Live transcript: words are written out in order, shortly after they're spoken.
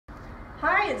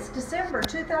Hi, it's December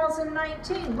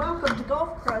 2019. Welcome to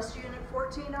Gulf Crest Unit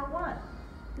 1401.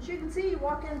 As you can see, you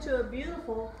walk into a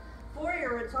beautiful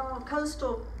foyer. It's all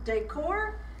coastal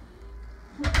decor.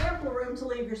 Ample room to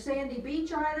leave your sandy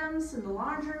beach items in the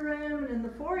laundry room and in the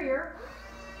foyer.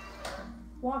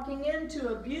 Walking into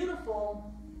a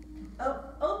beautiful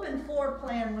open floor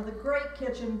plan with a great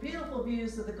kitchen, beautiful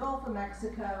views of the Gulf of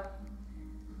Mexico.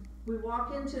 We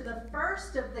walk into the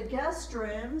first of the guest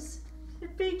rooms.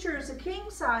 It features a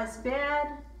king-size bed,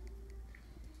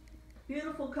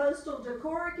 beautiful coastal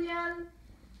decor again.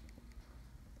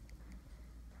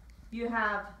 You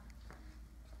have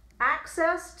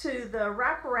access to the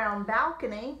wraparound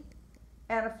balcony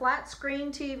and a flat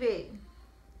screen TV.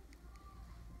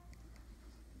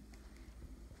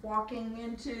 Walking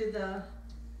into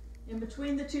in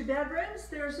between the two bedrooms,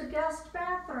 there's a guest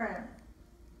bathroom.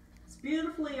 It's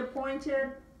beautifully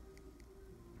appointed.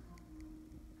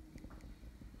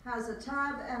 Has a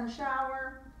tub and a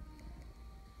shower.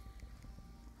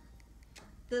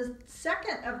 The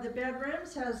second of the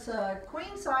bedrooms has a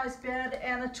queen-size bed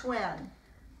and a twin.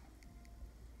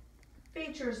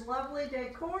 Features lovely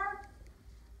decor,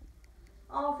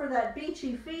 all for that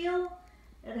beachy feel.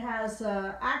 It has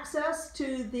access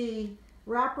to the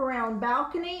wraparound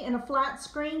balcony and a flat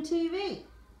screen TV.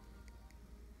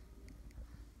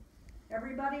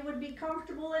 Everybody would be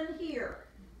comfortable in here.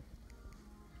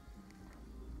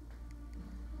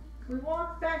 We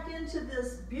walk back into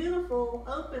this beautiful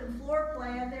open floor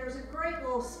plan. There's a great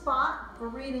little spot for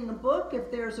reading a book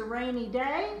if there's a rainy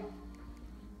day.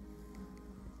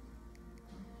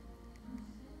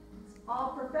 It's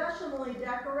all professionally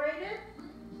decorated.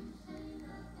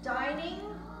 Dining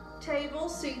table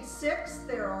seats 6.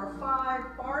 There are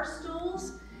 5 bar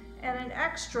stools and an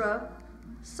extra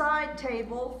side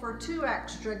table for 2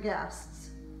 extra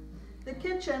guests. The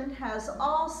kitchen has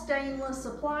all stainless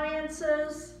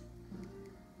appliances,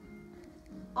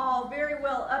 all very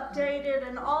well updated,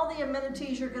 and all the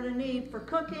amenities you're going to need for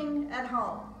cooking at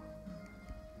home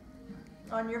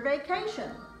on your vacation.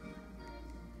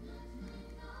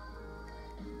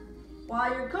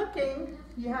 While you're cooking,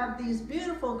 you have these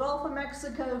beautiful Gulf of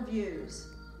Mexico views.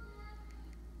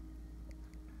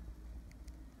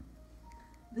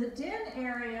 The den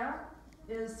area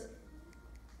is,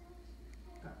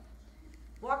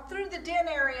 walk through the den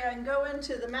area and go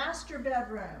into the master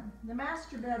bedroom. The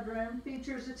master bedroom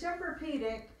features a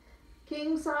Tempur-Pedic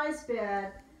king-size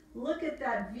bed. Look at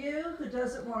that view. Who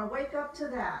doesn't want to wake up to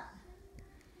that?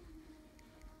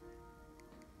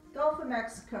 Gulf of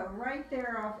Mexico right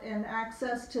there off, and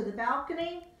access to the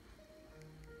balcony.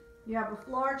 You have a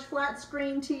large flat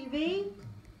screen TV.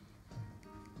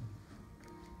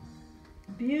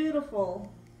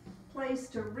 Beautiful place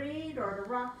to read or to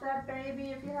rock that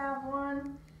baby if you have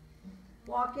one.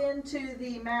 Walk into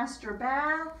the master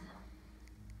bath.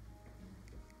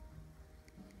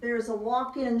 There's a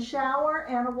walk-in shower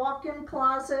and a walk-in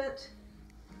closet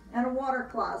and a water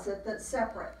closet that's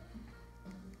separate.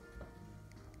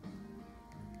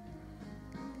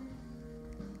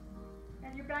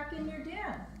 And you're back in your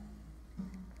den.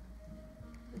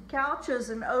 The couch is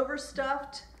an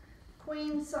overstuffed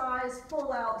queen-size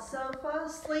pull-out sofa,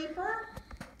 sleeper,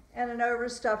 and an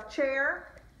overstuffed chair.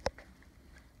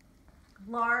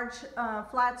 Large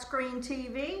flat screen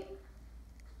TV.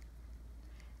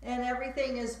 And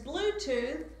everything is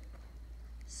Bluetooth,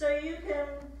 so you can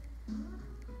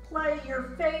play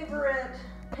your favorite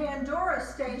Pandora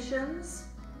stations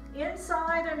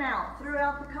inside and out,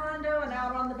 throughout the condo and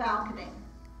out on the balcony.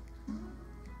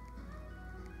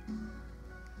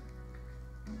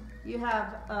 You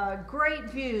have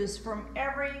great views from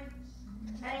every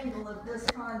angle of this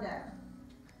condo.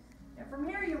 And from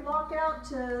here you walk out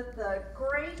to the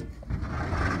great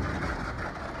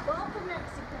Gulf of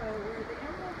Mexico, where the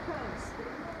Emerald Coast, the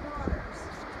Emerald Waters.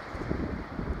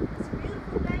 It's a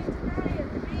beautiful day today at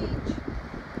the beach.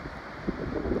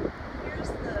 Here's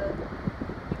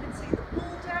you can see the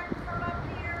pool deck from up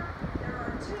here. There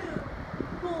are 2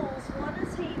 pools. One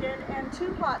is heated and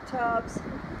 2 hot tubs.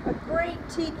 A great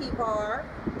tiki bar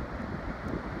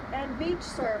and beach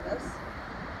service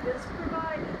is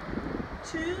provided.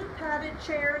 2 padded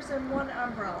chairs and 1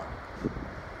 umbrella.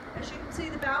 As you can see,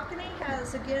 the balcony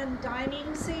has, again,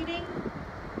 dining seating,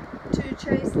 2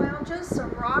 chaise lounges, some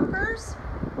rockers,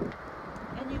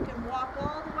 and you can walk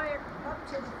all the way up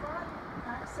to the front,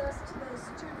 access to those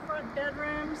 2 front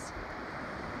bedrooms,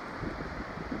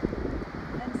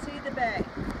 and see the bay.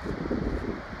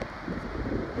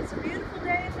 It's a beautiful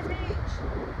day at the beach.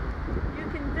 You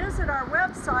can visit our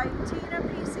website,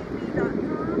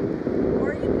 tinapcb.com,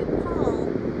 or you can call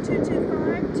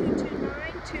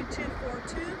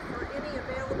 225-229-2242 for